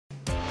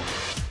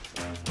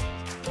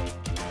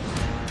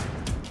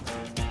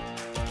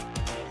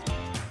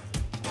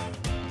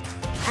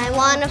I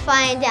want to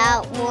find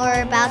out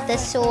more about the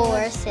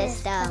solar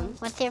system.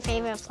 What's your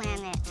favorite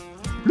planet?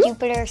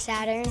 Jupiter or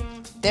Saturn?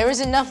 There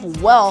is enough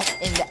wealth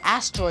in the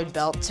asteroid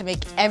belt to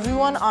make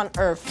everyone on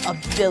Earth a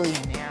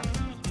billionaire.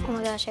 Oh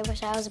my gosh, I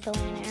wish I was a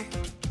billionaire.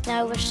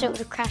 Now I wish it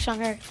would crash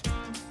on Earth.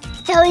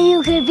 So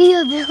you could be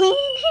a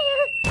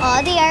billionaire?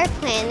 All the Earth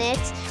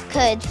planets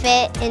could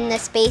fit in the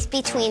space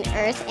between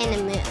Earth and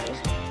the moon.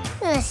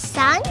 The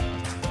sun?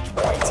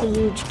 It's a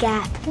huge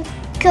gap.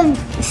 Could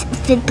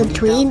fit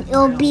between.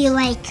 It'll be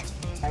like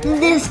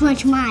this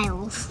much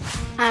miles.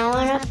 I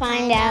want to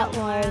find out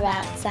more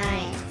about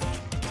science.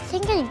 I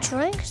think I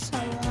drank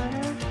some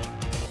water.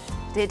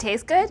 Did it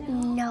taste good?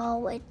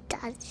 No, it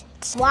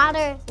doesn't.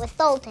 Water with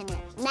salt in it.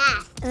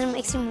 Nasty. And it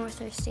makes you more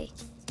thirsty.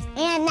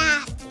 And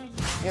nasty.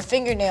 Your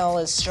fingernail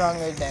is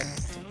stronger than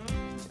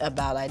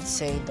about, I'd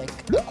say, like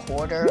a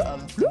quarter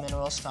of the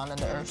minerals found in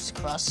the Earth's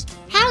crust.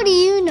 How do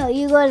you know?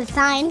 You go to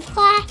science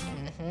class?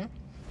 Mm-hmm.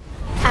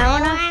 I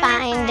want to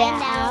find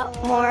out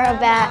more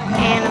about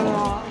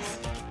animals.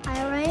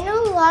 I already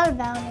know a lot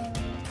about it.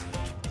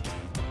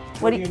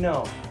 What do you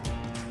know?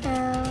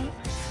 I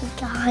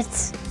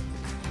forgot.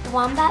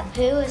 Wombat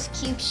poo is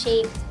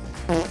cube-shaped.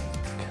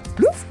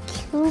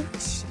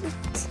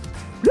 Cube-shaped.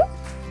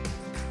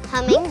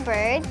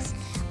 Hummingbirds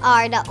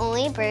are the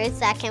only birds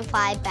that can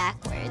fly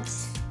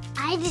backwards.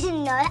 I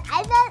didn't know that.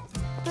 I thought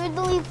birds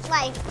only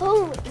fly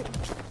forward.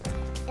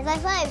 If I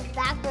fly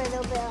backwards,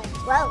 they'll be like,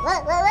 whoa,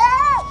 whoa, whoa,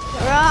 whoa.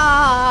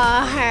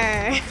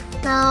 Roar!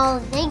 No,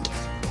 they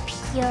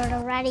disappeared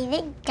already.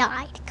 They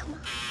died. Come on.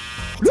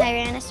 A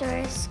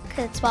Tyrannosaurus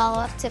could swallow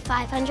up to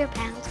 500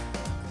 pounds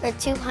or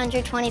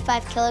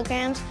 225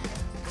 kilograms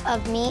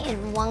of meat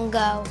in one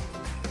go.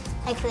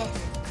 Like this.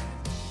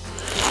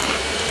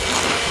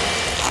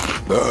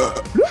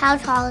 How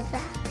tall is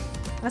that?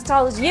 As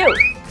tall as you.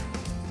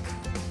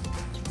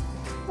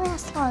 Well,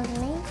 as tall as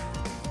me.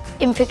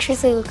 In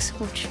pictures, they look so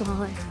much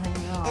smaller. I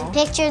know. In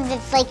pictures,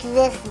 it's like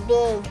this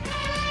big.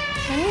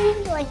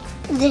 And like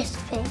this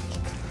big.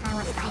 I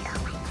want to find out.